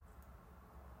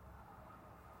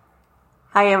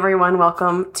Hi, everyone.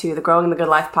 Welcome to the Growing the Good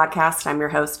Life podcast. I'm your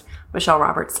host, Michelle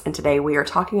Roberts, and today we are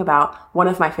talking about one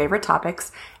of my favorite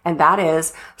topics, and that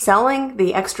is selling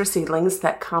the extra seedlings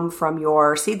that come from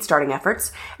your seed starting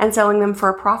efforts and selling them for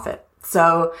a profit.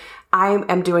 So I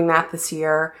am doing that this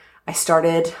year. I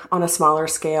started on a smaller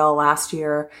scale last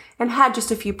year and had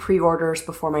just a few pre-orders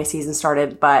before my season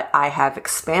started, but I have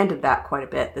expanded that quite a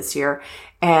bit this year,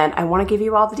 and I want to give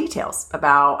you all the details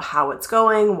about how it's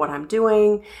going, what I'm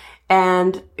doing,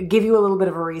 and give you a little bit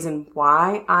of a reason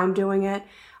why I'm doing it.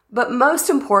 But most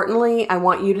importantly, I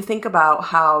want you to think about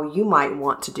how you might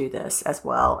want to do this as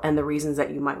well and the reasons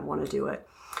that you might want to do it.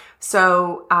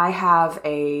 So I have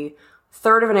a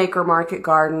third of an acre market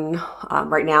garden.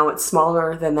 Right now it's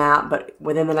smaller than that, but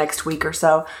within the next week or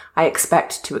so, I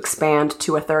expect to expand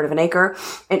to a third of an acre.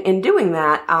 And in doing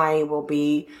that, I will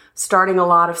be starting a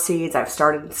lot of seeds. I've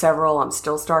started several. I'm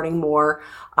still starting more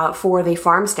for the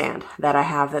farm stand that I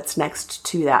have that's next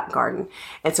to that garden.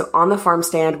 And so on the farm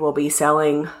stand, we'll be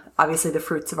selling, obviously, the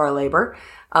fruits of our labor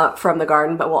from the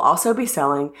garden, but we'll also be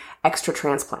selling extra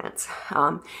transplants.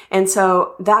 And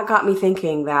so that got me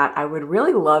thinking that I would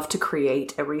really love to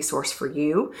create a resource for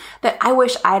you that I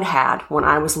wish I'd had when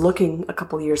I was looking a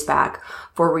couple years back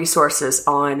for resources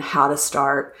on how to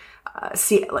start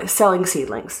selling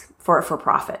seedlings for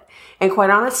profit. And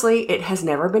quite honestly, it has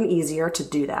never been easier to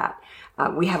do that.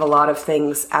 We have a lot of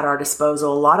things at our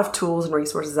disposal, a lot of tools and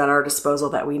resources at our disposal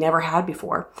that we never had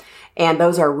before. And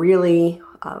those are really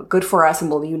good for us and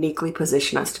will uniquely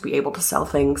position us to be able to sell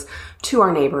things to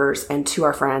our neighbors and to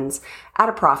our friends at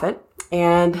a profit.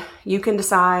 And you can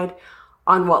decide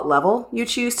on what level you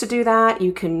choose to do that.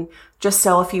 You can just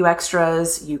sell a few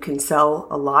extras. You can sell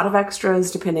a lot of extras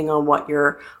depending on what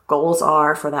your goals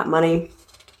are for that money.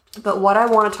 But what I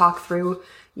want to talk through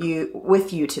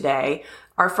with you today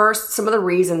are first some of the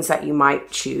reasons that you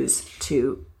might choose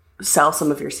to sell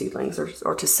some of your seedlings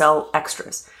or to sell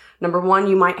extras. Number one,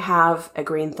 you might have a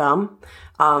green thumb.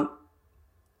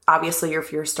 Obviously,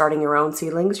 if you're starting your own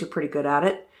seedlings, you're pretty good at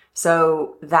it.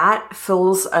 So that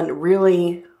fills a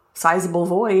really sizable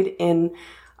void in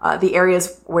the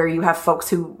areas where you have folks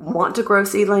who want to grow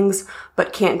seedlings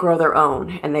but can't grow their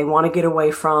own, and they want to get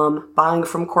away from buying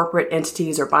from corporate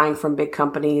entities or buying from big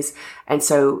companies. And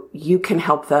so you can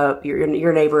help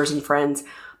your neighbors and friends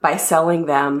by selling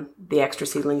them the extra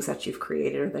seedlings that you've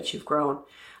created or that you've grown.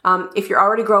 If you're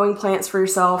already growing plants for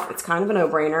yourself, it's kind of a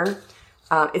no-brainer.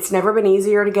 It's never been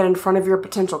easier to get in front of your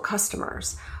potential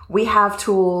customers. We have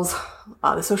tools,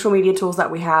 the social media tools that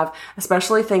we have,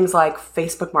 especially things like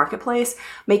Facebook Marketplace,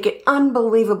 make it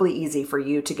unbelievably easy for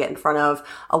you to get in front of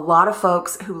a lot of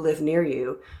folks who live near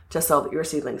you to sell your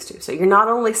seedlings to. So you're not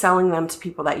only selling them to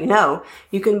people that you know,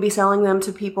 you can be selling them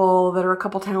to people that are a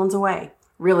couple towns away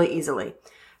really easily.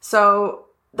 So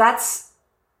those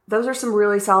are some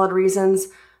really solid reasons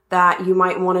that you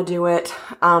might want to do it.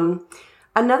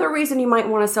 Another reason you might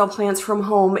want to sell plants from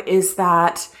home is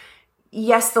that,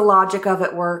 yes, the logic of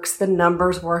it works. The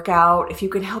numbers work out. If you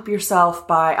can help yourself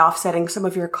by offsetting some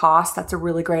of your costs, that's a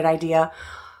really great idea.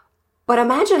 But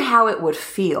imagine how it would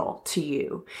feel to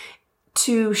you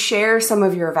to share some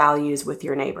of your values with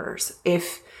your neighbors.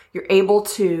 If you're able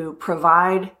to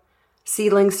provide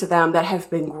seedlings to them that have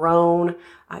been grown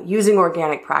using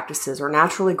organic practices or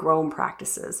naturally grown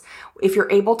practices. If you're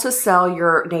able to sell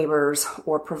your neighbors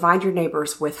or provide your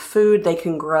neighbors with food they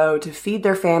can grow to feed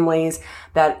their families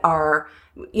that are,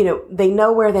 they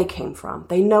know where they came from.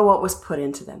 They know what was put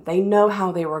into them. They know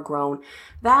how they were grown.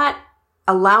 That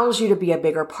allows you to be a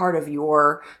bigger part of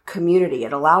your community.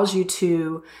 It allows you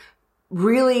to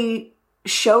really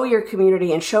show your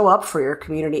community and show up for your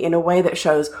community in a way that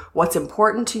shows what's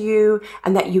important to you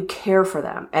and that you care for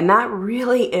them. And that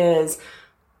really is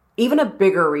even a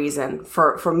bigger reason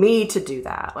for me to do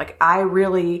that. Like, I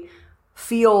really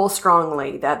feel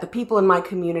strongly that the people in my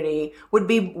community would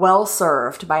be well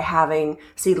served by having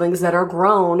seedlings that are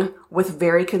grown with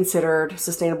very considered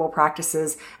sustainable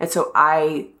practices. And so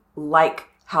I like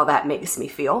how that makes me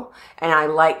feel. And I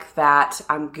like that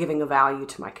I'm giving a value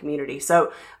to my community.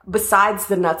 So besides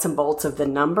the nuts and bolts of the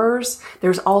numbers,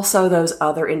 there's also those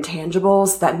other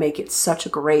intangibles that make it such a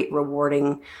great,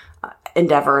 rewarding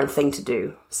endeavor and thing to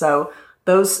do. So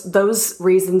those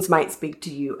reasons might speak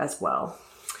to you as well.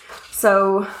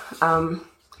 So,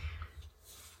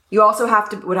 you also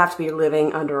would have to be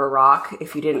living under a rock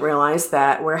if you didn't realize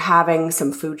that we're having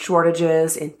some food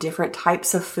shortages in different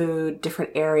types of food,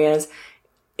 different areas.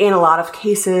 In a lot of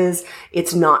cases,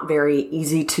 it's not very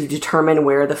easy to determine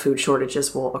where the food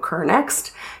shortages will occur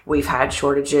next. We've had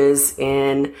shortages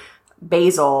in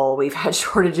basil. We've had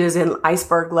shortages in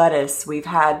iceberg lettuce. We've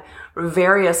had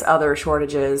various other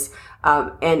shortages,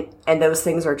 and those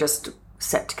things are just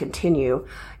set to continue.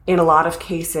 In a lot of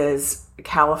cases,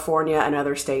 California and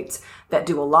other states that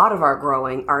do a lot of our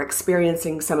growing are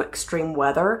experiencing some extreme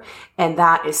weather, and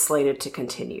that is slated to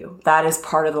continue. That is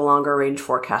part of the longer range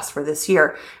forecast for this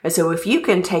year. And so if you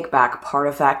can take back part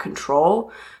of that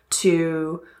control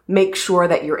to make sure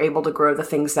that you're able to grow the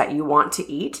things that you want to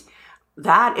eat,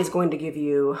 that is going to give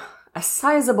you a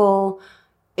sizable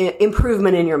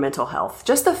improvement in your mental health.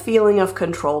 Just the feeling of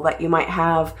control that you might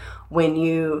have when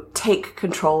you take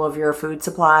control of your food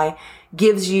supply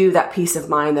gives you that peace of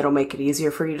mind that'll make it easier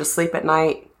for you to sleep at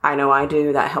night. I know I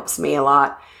do. That helps me a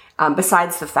lot.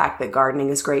 Besides the fact that gardening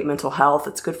is great mental health,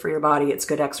 it's good for your body, it's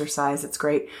good exercise, it's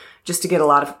great just to get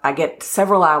I get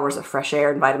several hours of fresh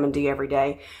air and vitamin D every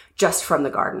day just from the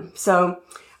garden. So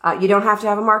you don't have to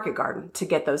have a market garden to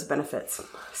get those benefits.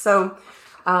 So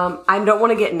I don't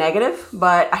want to get negative,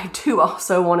 but I do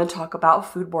also want to talk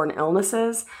about foodborne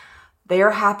illnesses. They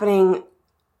are happening.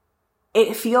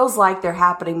 It feels like they're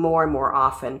happening more and more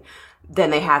often than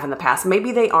they have in the past.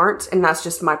 Maybe they aren't, and that's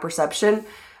just my perception.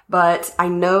 But I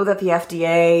know that the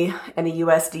FDA and the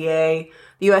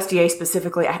USDA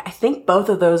specifically, I think both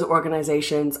of those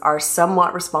organizations are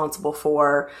somewhat responsible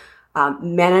for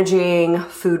managing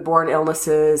foodborne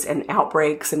illnesses and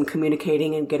outbreaks and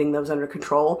communicating and getting those under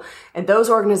control. And those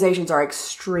organizations are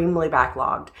extremely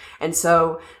backlogged. And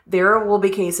so there will be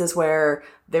cases where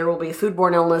there will be a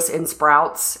foodborne illness in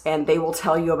sprouts, and they will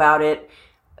tell you about it.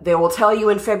 They will tell you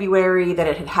in February that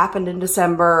it had happened in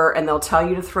December, and they'll tell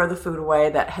you to throw the food away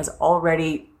that has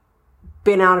already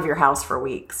been out of your house for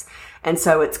weeks. And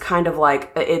so it's kind of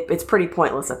like, it's pretty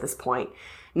pointless at this point.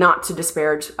 Not to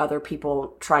disparage other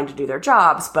people trying to do their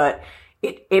jobs, but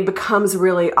it becomes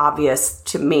really obvious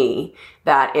to me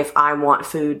that if I want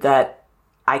food that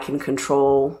I can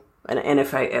control, and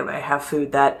if I have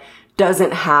food that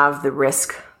doesn't have the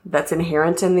risk that's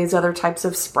inherent in these other types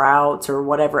of sprouts or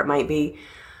whatever it might be,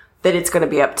 that it's going to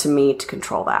be up to me to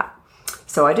control that.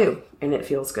 So I do, and it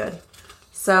feels good.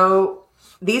 So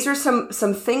these are some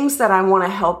things that I want to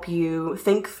help you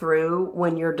think through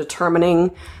when you're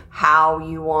determining how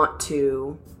you want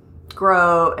to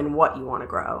grow and what you want to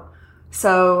grow.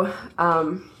 So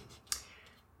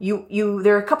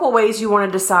there are a couple ways you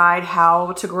want to decide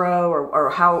how to grow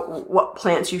or what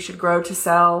plants you should grow to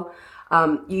sell.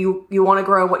 You want to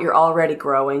grow what you're already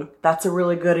growing. That's a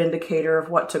really good indicator of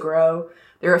what to grow.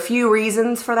 There are a few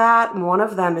reasons for that. And one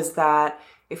of them is that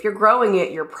if you're growing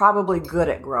it, you're probably good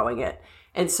at growing it.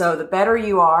 And so the better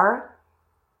you are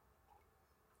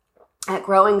at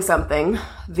growing something,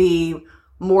 the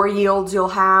more yields you'll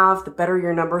have, the better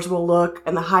your numbers will look,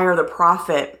 and the higher the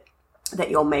profit that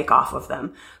you'll make off of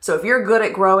them. So if you're good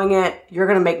at growing it, you're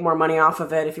going to make more money off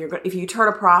of it. If you turn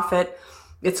a profit,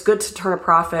 it's good to turn a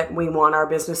profit. We want our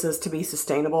businesses to be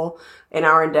sustainable in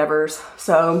our endeavors.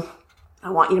 So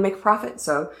I want you to make a profit.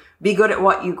 So be good at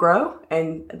what you grow,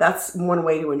 and that's one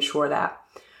way to ensure that.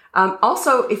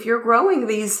 Also, if you're growing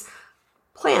these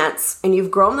plants and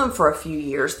you've grown them for a few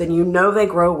years, then you know they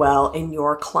grow well in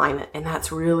your climate, and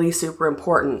that's really super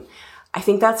important. I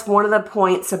think that's one of the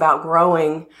points about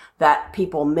growing that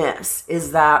people miss,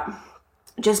 is that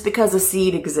just because a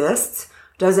seed exists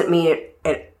doesn't mean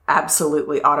it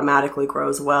absolutely automatically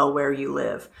grows well where you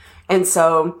live. And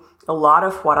so a lot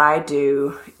of what I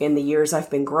do in the years I've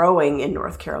been growing in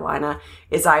North Carolina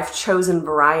is I've chosen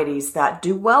varieties that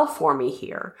do well for me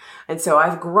here. And so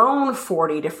I've grown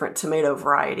 40 different tomato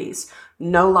varieties.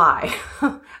 No lie.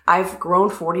 I've grown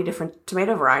 40 different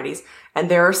tomato varieties, and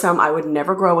there are some I would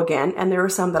never grow again, and there are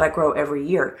some that I grow every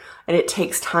year. And it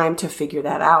takes time to figure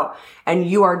that out. And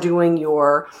you are doing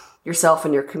yourself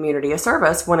and your community a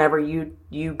service whenever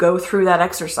you go through that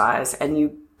exercise and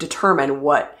you determine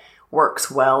what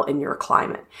works well in your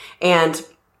climate. And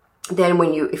then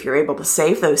if you're able to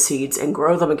save those seeds and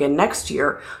grow them again next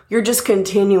year, you're just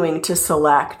continuing to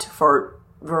select for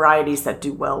varieties that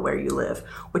do well where you live,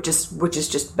 which is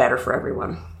just better for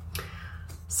everyone.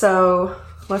 So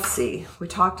let's see. We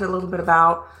talked a little bit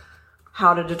about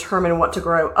how to determine what to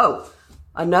grow. Oh,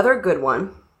 another good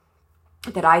one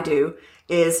that I do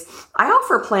is I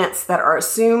offer plants that are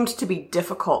assumed to be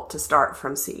difficult to start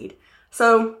from seed.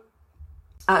 So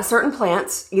certain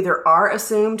plants either are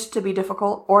assumed to be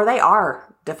difficult or they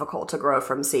are difficult to grow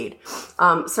from seed.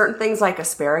 Certain things like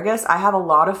asparagus, I have a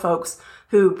lot of folks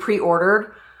who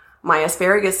pre-ordered my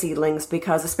asparagus seedlings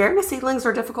because asparagus seedlings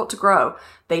are difficult to grow.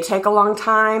 They take a long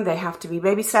time. They have to be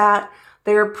babysat.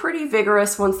 They're pretty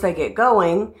vigorous once they get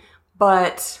going,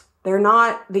 but they're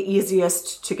not the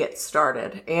easiest to get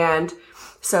started. And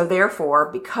so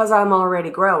therefore, because I'm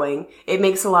already growing, it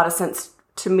makes a lot of sense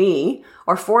to me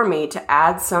or for me to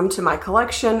add some to my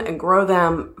collection and grow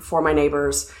them for my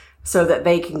neighbors so that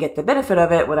they can get the benefit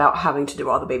of it without having to do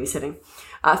all the babysitting.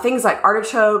 Things like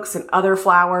artichokes and other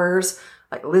flowers,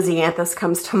 like Lisianthus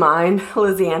comes to mind.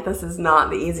 Lisianthus is not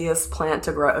the easiest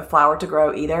flower to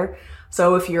grow either.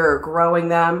 So if you're growing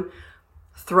them,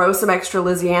 throw some extra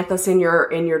Lisianthus in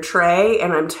your tray,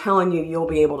 and I'm telling you, you'll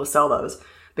be able to sell those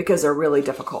because they're really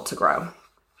difficult to grow.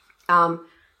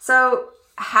 So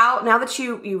now that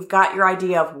you've got your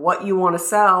idea of what you want to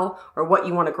sell or what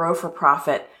you want to grow for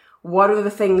profit, what are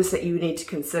the things that you need to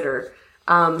consider?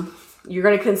 You're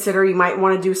going to consider, you might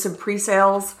want to do some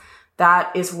pre-sales.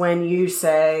 That is when you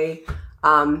say,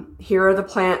 here are the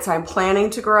plants I'm planning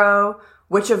to grow.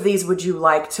 Which of these would you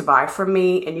like to buy from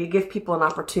me? And you give people an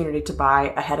opportunity to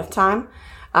buy ahead of time.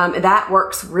 That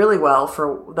works really well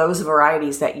for those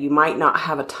varieties that you might not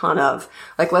have a ton of.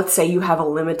 Like, let's say you have a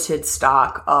limited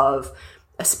stock of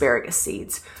asparagus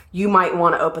seeds. You might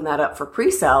want to open that up for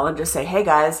pre-sale and just say, hey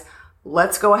guys,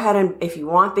 let's go ahead and if you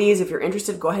want these, if you're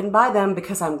interested, go ahead and buy them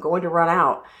because I'm going to run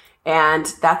out. And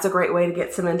that's a great way to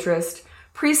get some interest.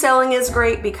 Pre-selling is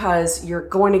great because you're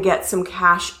going to get some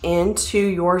cash into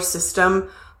your system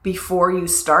before you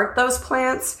start those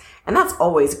plants. And that's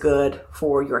always good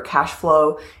for your cash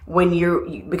flow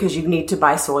because you need to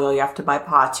buy soil, you have to buy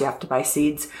pots, you have to buy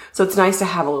seeds. So it's nice to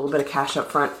have a little bit of cash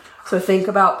up front. So think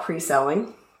about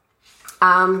pre-selling.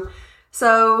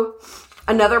 So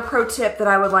another pro tip that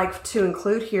I would like to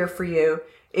include here for you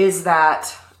is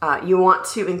that you want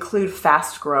to include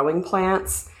fast growing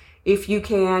plants. If you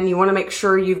can, you want to make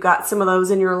sure you've got some of those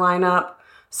in your lineup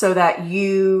so that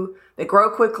they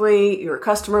grow quickly. Your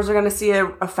customers are going to see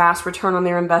a fast return on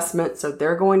their investment, so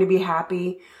they're going to be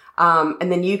happy.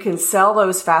 And then you can sell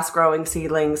those fast growing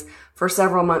seedlings for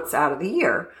several months out of the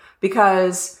year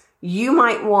because you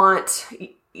might want,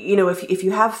 if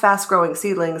you have fast growing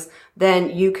seedlings,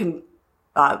 then you can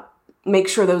make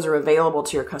sure those are available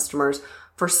to your customers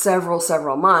for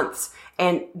several months.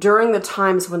 And during the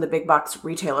times when the big box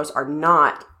retailers are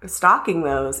not stocking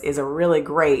those is a really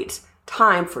great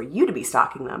time for you to be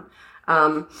stocking them.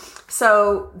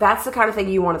 So that's the kind of thing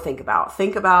you want to think about.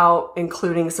 Think about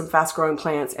including some fast growing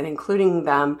plants and including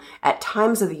them at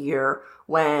times of the year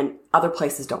when other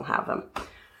places don't have them.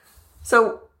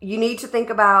 So you need to think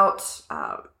about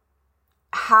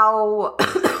how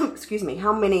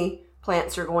many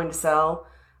plants you're going to sell.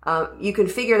 You can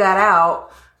figure that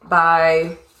out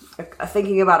by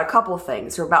thinking about a couple of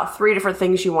things, or about 3 different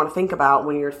things you want to think about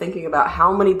when you're thinking about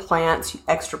how many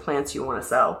extra plants you want to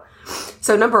sell.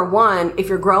 So number 1, if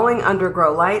you're growing under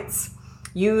grow lights,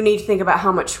 you need to think about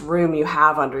how much room you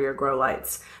have under your grow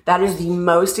lights. That is the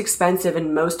most expensive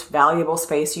and most valuable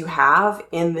space you have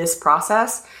in this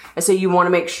process. And so you want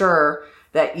to make sure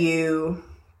that you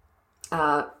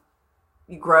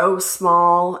grow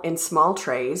in small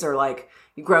trays, or like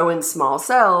you grow in small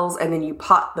cells and then you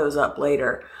pot those up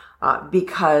later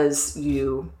because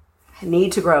you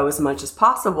need to grow as much as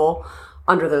possible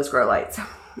under those grow lights.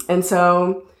 And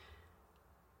so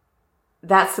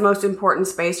that's the most important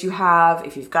space you have.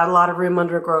 If you've got a lot of room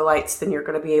under grow lights, then you're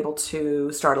going to be able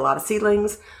to start a lot of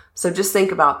seedlings. So just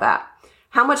think about that.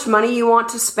 How much money you want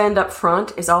to spend up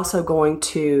front is also going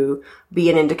to be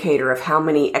an indicator of how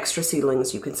many extra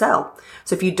seedlings you can sell.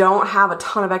 So if you don't have a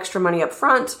ton of extra money up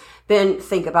front, then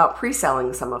think about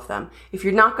pre-selling some of them. If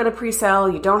you're not going to pre-sell,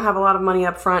 you don't have a lot of money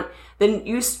up front, then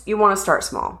you want to start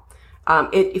small.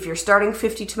 If you're starting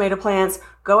 50 tomato plants,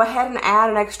 go ahead and add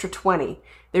an extra 20.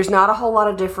 There's not a whole lot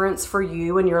of difference for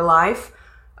you in your life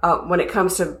when it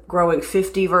comes to growing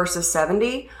 50 versus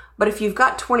 70. But if you've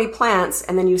got 20 plants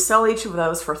and then you sell each of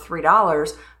those for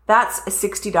 $3, that's a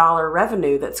 $60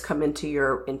 revenue that's come into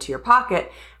your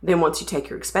pocket. Then once you take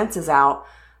your expenses out,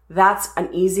 that's an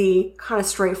easy, kind of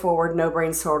straightforward,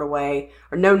 no-brains sort of way,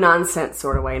 or no-nonsense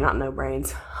sort of way, not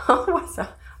no-brains. I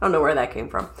don't know where that came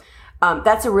from.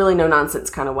 That's a really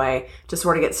no-nonsense kind of way to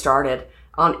sort of get started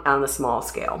on a small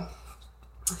scale.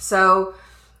 So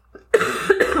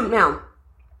now,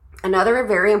 another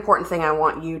very important thing I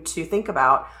want you to think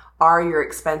about are your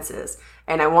expenses.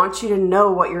 And I want you to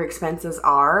know what your expenses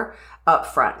are up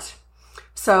front.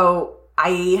 So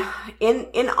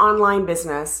in online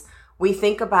business, we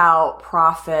think about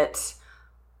profit,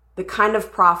 the kind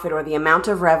of profit or the amount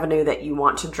of revenue that you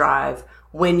want to drive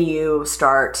when you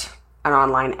start an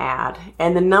online ad.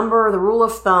 And the rule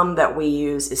of thumb that we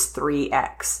use is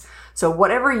 3x. So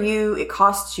whatever it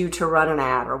costs you to run an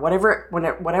ad, or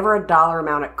whatever a dollar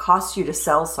amount it costs you to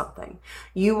sell something,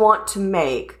 you want to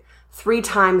make 3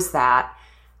 times that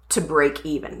to break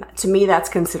even. To me, that's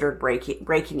considered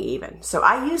breaking even. So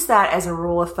I use that as a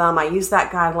rule of thumb. I use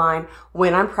that guideline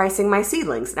when I'm pricing my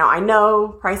seedlings. Now I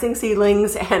know pricing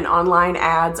seedlings and online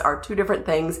ads are two different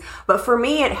things, but for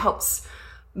me, it helps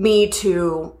me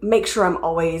to make sure I'm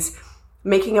always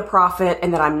making a profit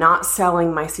and that I'm not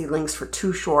selling my seedlings for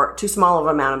too small of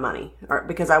an amount of money, or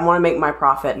because I want to make my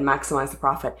profit and maximize the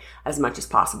profit as much as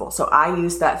possible. So I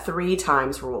use that 3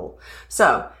 times rule.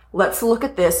 So let's look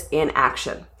at this in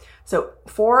action. So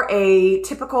for a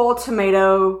typical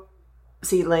tomato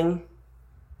seedling,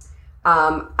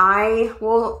 I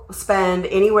will spend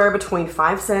anywhere between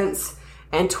 5 cents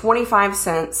and 25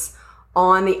 cents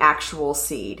on the actual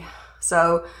seed.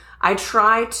 So I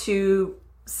try to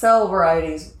sell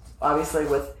varieties, obviously,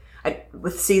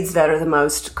 with seeds that are the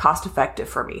most cost effective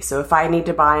for me. So if I need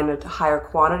to buy in a higher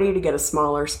quantity to get a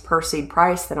smaller per seed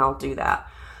price, then I'll do that.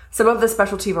 Some of the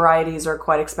specialty varieties are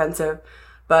quite expensive,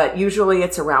 but usually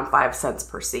it's around 5 cents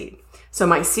per seed. So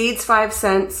my seed's 5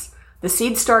 cents. The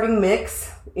seed starting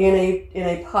mix in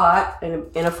a pot,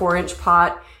 in a 4-inch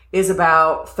pot, is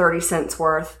about 30 cents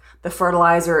worth. The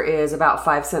fertilizer is about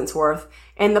 5 cents worth.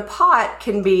 And the pot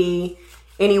can be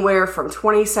anywhere from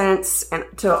 20 cents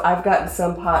to I've gotten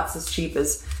some pots as cheap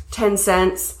as 10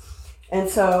 cents. And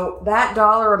so that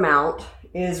dollar amount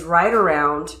is right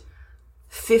around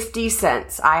 50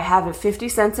 cents. I have a 50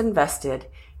 cents invested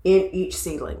in each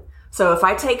seedling. So if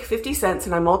I take 50 cents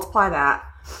and I multiply that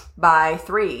by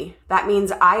 3, that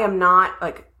means I am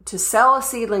not, to sell a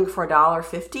seedling for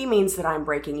 $1.50 means that I'm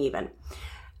breaking even.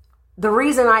 The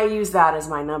reason I use that as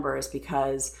my number is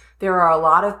because there are a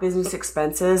lot of business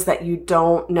expenses that you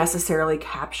don't necessarily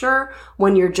capture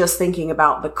when you're just thinking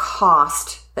about the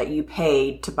cost that you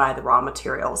paid to buy the raw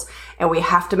materials. And we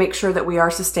have to make sure that we are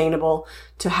sustainable.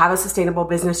 To have a sustainable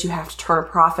business, you have to turn a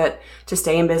profit to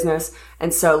stay in business.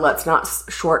 And so let's not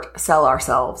short sell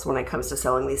ourselves when it comes to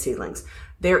selling these seedlings.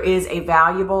 There's a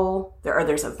value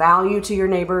to your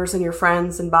neighbors and your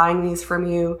friends in buying these from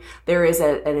you. There is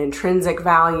an intrinsic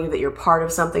value that you're part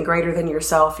of something greater than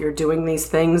yourself. You're doing these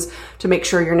things to make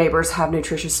sure your neighbors have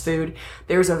nutritious food.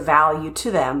 There's a value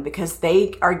to them because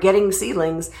they are getting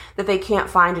seedlings that they can't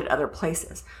find at other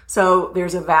places. So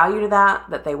there's a value to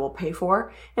that they will pay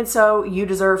for. And so you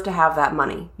deserve to have that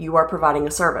money. You are providing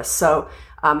a service. So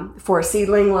for a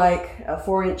seedling like a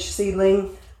 4-inch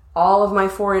seedling, all of my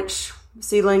 4-inch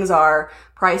seedlings are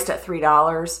priced at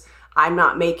 $3. I'm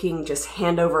not making just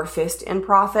hand over fist in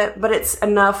profit, but it's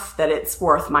enough that it's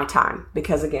worth my time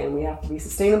because, again, we have to be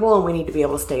sustainable and we need to be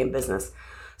able to stay in business.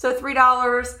 So $3,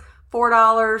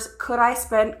 $4,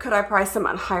 could I price them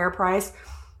at a higher price?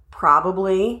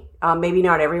 Probably. Maybe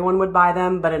not everyone would buy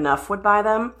them, but enough would buy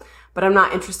them. But I'm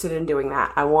not interested in doing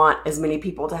that. I want as many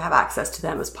people to have access to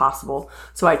them as possible.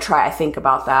 So I think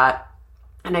about that.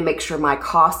 And I make sure my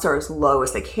costs are as low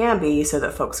as they can be so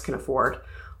that folks can afford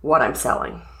what I'm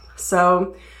selling.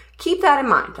 So keep that in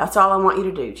mind. That's all I want you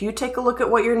to do. You take a look at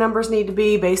what your numbers need to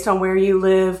be based on where you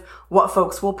live, what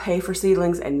folks will pay for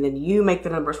seedlings, and then you make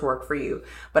the numbers work for you.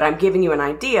 But I'm giving you an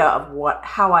idea of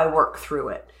how I work through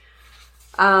it.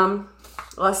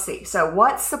 Let's see. So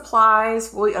what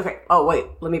supplies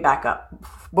let me back up.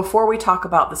 Before we talk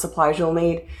about the supplies you'll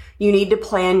need, you need to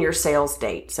plan your sales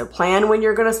date. So plan when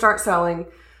you're going to start selling.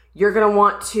 You're going to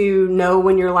want to know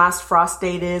when your last frost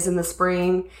date is in the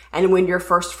spring and when your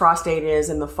first frost date is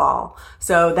in the fall.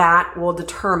 So that will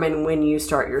determine when you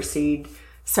start your seed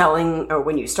selling, or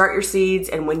when you start your seeds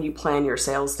and when you plan your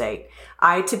sales date.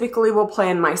 I typically will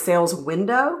plan my sales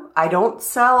window. I don't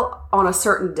sell on a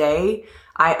certain day.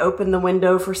 I open the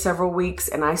window for several weeks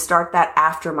and I start that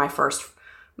after my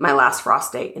last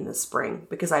frost date in the spring,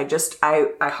 because I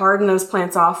harden those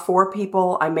plants off for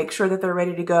people. I make sure that they're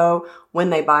ready to go when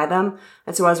they buy them.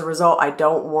 And so as a result, I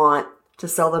don't want to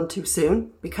sell them too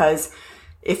soon, because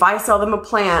if I sell them a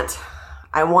plant,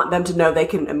 I want them to know they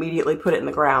can immediately put it in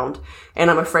the ground. And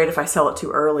I'm afraid if I sell it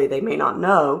too early, they may not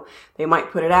know. They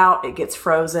might put it out, it gets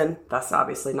frozen. That's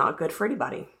obviously not good for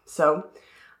anybody. So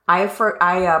I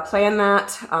plan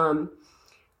that.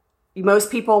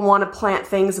 Most people want to plant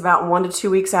things about 1 to 2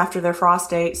 weeks after their frost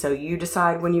date. So you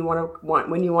decide when you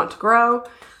want to grow,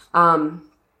 and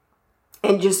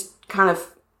just kind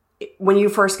of, when you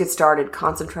first get started,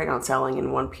 concentrate on selling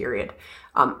in one period.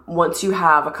 Once you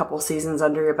have a couple seasons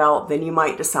under your belt, then you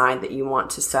might decide that you want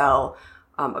to sell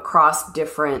across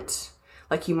different,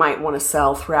 you might want to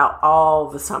sell throughout all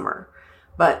the summer.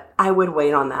 But I would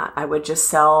wait on that. I would just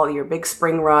sell your big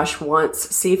spring rush once,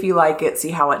 see if you like it, see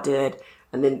how it did,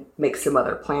 and then make some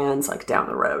other plans down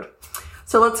the road.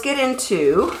 So let's get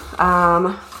into,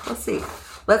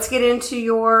 let's get into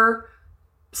your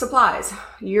supplies.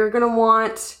 You're going to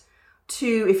want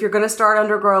if you're going to start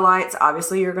under grow lights,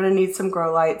 obviously you're going to need some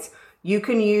grow lights. You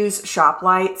can use shop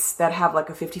lights that have like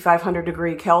a 5,500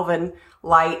 degree Kelvin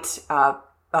light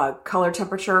color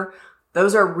temperature.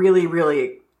 Those are really,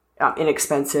 really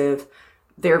inexpensive.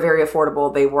 They're very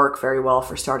affordable. They work very well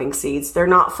for starting seeds. They're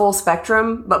not full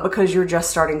spectrum, but because you're just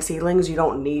starting seedlings, you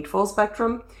don't need full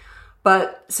spectrum.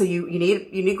 But so you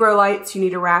need grow lights. You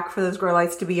need a rack for those grow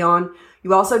lights to be on.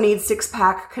 You also need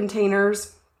 6-pack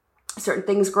containers. Certain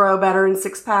things grow better in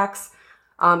 6-packs.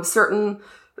 Certain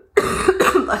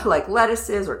like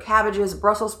lettuces or cabbages,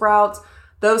 Brussels sprouts,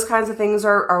 those kinds of things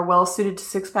are well suited to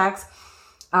 6-packs.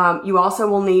 You also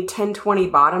will need 1020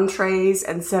 bottom trays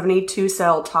and 72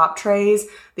 cell top trays.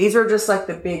 These are just like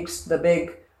the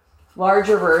big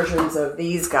larger versions of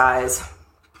these guys.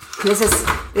 This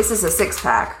is a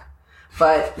 6-pack,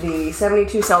 but the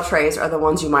 72 cell trays are the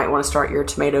ones you might want to start your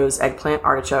tomatoes, eggplant,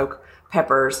 artichoke,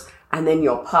 peppers, and then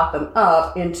you'll pop them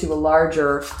up into a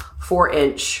larger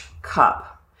 4-inch cup.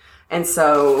 And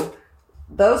so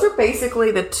those are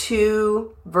basically the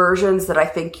 2 versions that I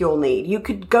think you'll need. You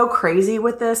could go crazy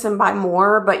with this and buy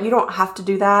more, but you don't have to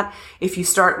do that. If you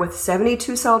start with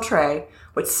 72 cell tray,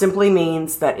 which simply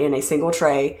means that in a single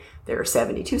tray, there are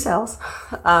 72 cells.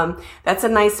 That's a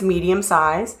nice medium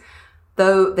size.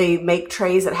 Though they make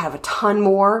trays that have a ton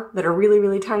more that are really,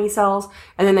 really tiny cells.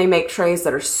 And then they make trays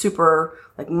that are super,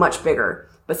 like much bigger.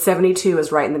 But 72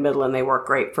 is right in the middle and they work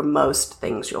great for most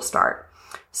things you'll start.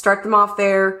 Start them off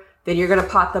there. Then you're going to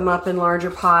pot them up in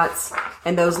larger pots.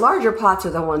 And those larger pots are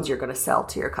the ones you're going to sell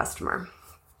to your customer.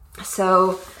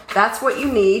 So that's what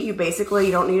you need. You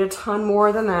don't need a ton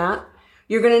more than that.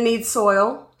 You're going to need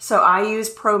soil. So I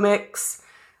use ProMix.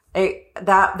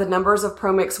 The numbers of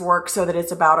ProMix work so that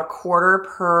it's about a quarter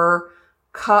per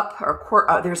cup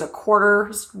or there's a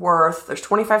quarter's worth. There's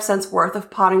 25 cents worth of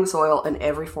potting soil in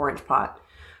every 4-inch pot.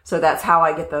 So that's how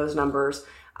I get those numbers.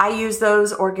 I use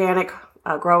those organic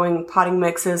growing potting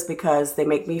mixes because they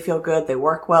make me feel good. They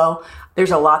work well. There's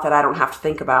a lot that I don't have to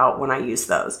think about when I use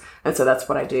those. And so that's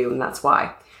what I do, and that's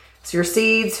why. So your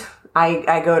seeds,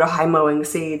 I go to High Mowing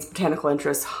Seeds, Botanical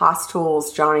Interest, Haas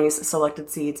Tools, Johnny's Selected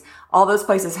Seeds. All those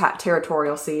places have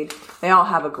Territorial Seed. They all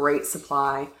have a great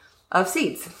supply of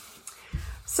seeds.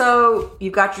 So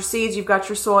you've got your seeds, you've got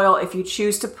your soil. If you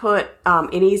choose to put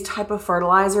any type of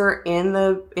fertilizer in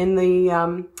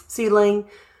the seedling,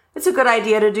 it's a good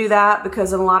idea to do that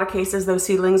because in a lot of cases, those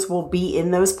seedlings will be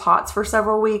in those pots for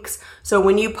several weeks. So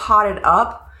when you pot it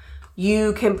up,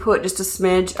 you can put just a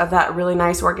smidge of that really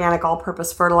nice organic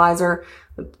all-purpose fertilizer.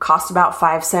 It costs about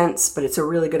 5 cents, but it's a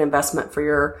really good investment for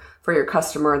your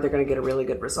customer. They're going to get a really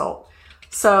good result.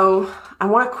 So I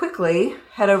want to quickly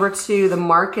head over to the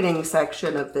marketing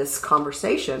section of this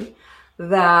conversation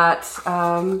that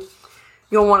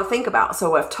you'll want to think about.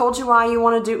 So I've told you why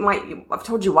I've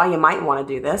told you why you might want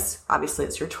to do this. Obviously,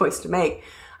 it's your choice to make.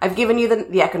 I've given you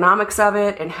the economics of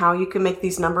it and how you can make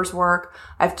these numbers work.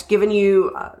 I've given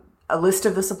you a list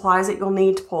of the supplies that you'll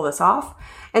need to pull this off.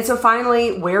 And so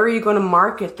finally, where are you going to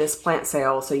market this plant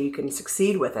sale so you can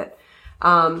succeed with it?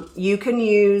 You can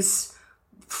use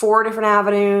 4 different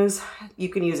avenues. You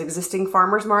can use existing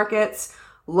farmers markets,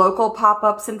 local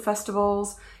pop-ups and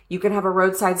festivals. You can have a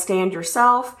roadside stand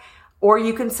yourself, or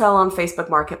you can sell on Facebook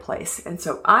Marketplace. And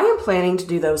so I am planning to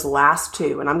do those last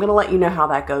 2, and I'm going to let you know how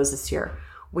that goes this year.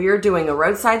 We are doing a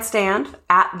roadside stand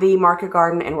at the market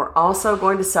garden, and we're also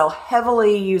going to sell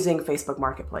heavily using Facebook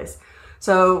Marketplace.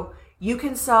 So you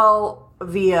can sell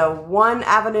via one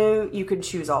avenue. You can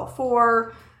choose all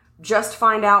 4. Just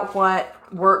find out what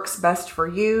works best for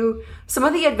you. Some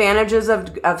of the advantages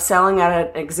of selling at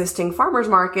an existing farmer's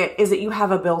market is that you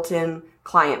have a built-in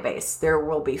client base. There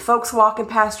will be folks walking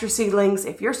past your seedlings.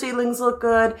 If your seedlings look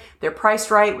good, they're priced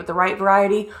right with the right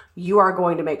variety, you are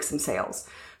going to make some sales.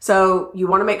 So you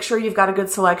want to make sure you've got a good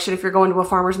selection. If you're going to a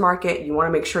farmer's market, you want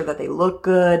to make sure that they look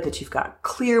good, that you've got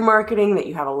clear marketing, that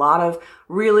you have a lot of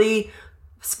really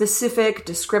specific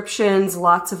descriptions,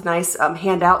 lots of nice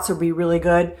handouts would be really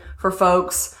good for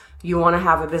folks. You want to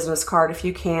have a business card if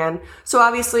you can. So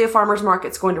obviously a farmer's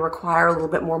market's going to require a little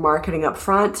bit more marketing up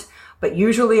front, but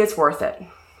usually it's worth it.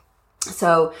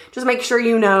 So just make sure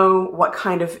you know what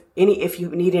kind of if you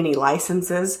need any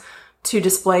licenses to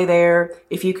display there,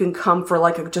 if you can come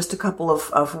for just a couple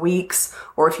of weeks,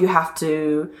 or if you have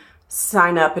to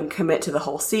sign up and commit to the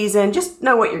whole season, just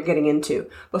know what you're getting into.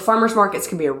 But farmers markets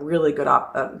can be a really good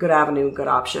avenue, good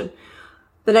option.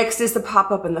 The next is the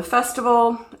pop-up and the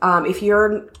festival. If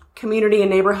your community and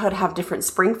neighborhood have different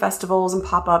spring festivals and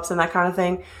pop-ups and that kind of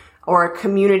thing, or a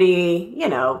community,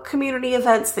 community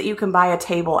events that you can buy a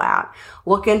table at.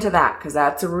 Look into that, because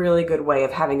that's a really good way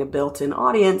of having a built-in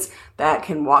audience that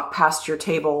can walk past your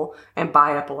table and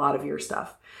buy up a lot of your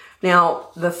stuff. Now,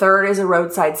 the third is a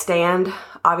roadside stand.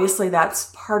 Obviously,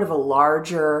 that's part of a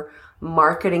larger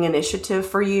marketing initiative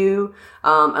for you.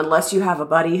 Unless you have a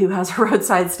buddy who has a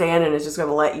roadside stand and is just going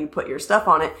to let you put your stuff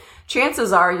on it,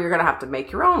 chances are you're going to have to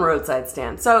make your own roadside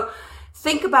stand. So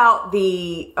think about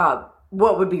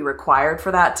what would be required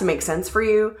for that to make sense for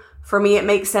you. For me, it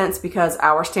makes sense because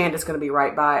our stand is going to be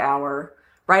right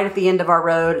at the end of our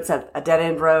road. It's at a dead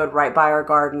end road right by our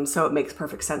garden. So it makes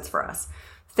perfect sense for us.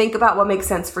 Think about what makes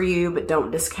sense for you, but don't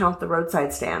discount the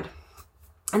roadside stand.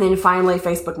 And then finally,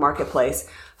 Facebook Marketplace.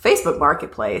 Facebook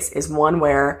Marketplace is one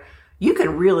where you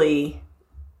can really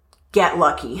get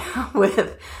lucky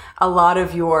with a lot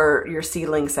of your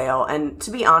seedling sale. And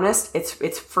to be honest,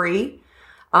 it's free.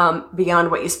 Beyond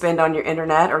what you spend on your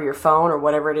internet or your phone or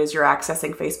whatever it is you're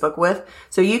accessing Facebook with.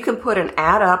 So you can put an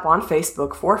ad up on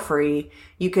Facebook for free.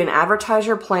 You can advertise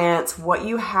your plants, what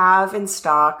you have in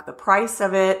stock, the price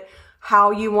of it,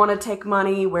 how you want to take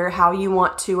money, how you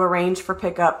want to arrange for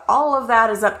pickup. All of that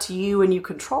is up to you, and you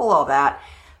control all that.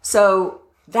 So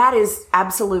that is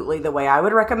absolutely the way I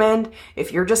would recommend.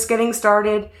 If you're just getting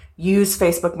started, use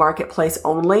Facebook Marketplace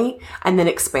only and then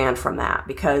expand from that,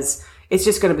 because it's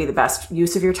just going to be the best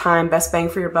use of your time, best bang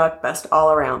for your buck, best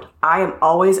all around.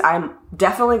 I'm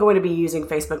definitely going to be using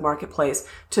Facebook Marketplace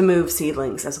to move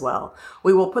seedlings as well.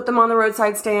 We will put them on the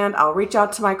roadside stand. I'll reach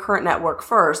out to my current network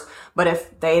first, but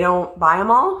if they don't buy them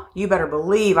all, you better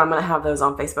believe I'm going to have those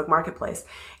on Facebook Marketplace.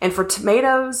 And for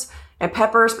tomatoes and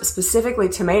peppers, but specifically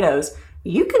tomatoes,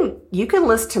 you can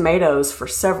list tomatoes for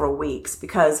several weeks,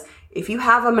 because if you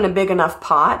have them in a big enough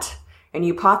pot, and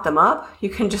you pot them up, you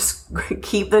can just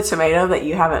keep the tomato that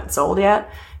you haven't sold yet.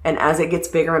 And as it gets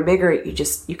bigger and bigger,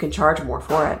 you can charge more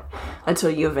for it until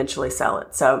you eventually sell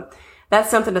it. So that's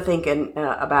something to think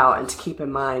about and to keep in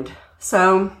mind.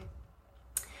 So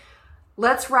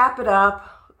let's wrap it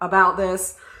up about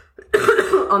this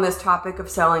on this topic of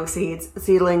selling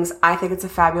seedlings. I think it's a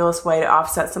fabulous way to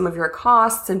offset some of your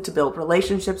costs and to build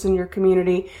relationships in your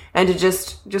community and to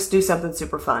just do something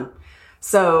super fun.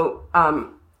 So,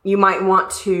 you might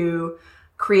want to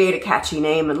create a catchy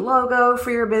name and logo for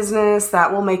your business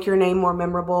that will make your name more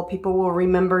memorable. People will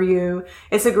remember you.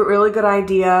 It's a really good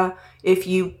idea if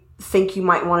you think you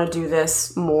might want to do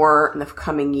this more in the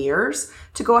coming years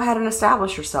to go ahead and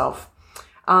establish yourself.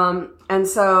 And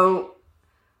so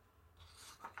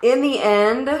in the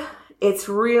end, it's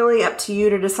really up to you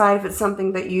to decide if it's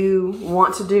something that you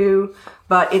want to do,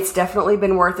 but it's definitely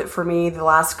been worth it for me the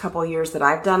last couple of years that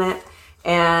I've done it.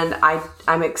 And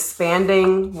I'm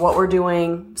expanding what we're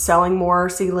doing, selling more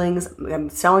seedlings.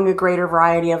 I'm selling a greater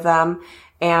variety of them,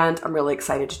 and I'm really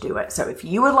excited to do it. So if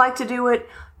you would like to do it,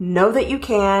 know that you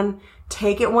can.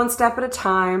 Take it one step at a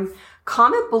time.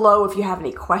 Comment below if you have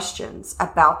any questions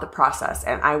about the process,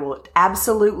 and I will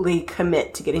absolutely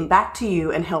commit to getting back to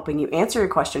you and helping you answer your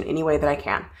question any way that I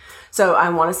can. So I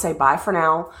want to say bye for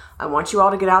now. I want you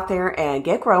all to get out there and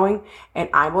get growing, and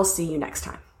I will see you next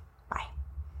time.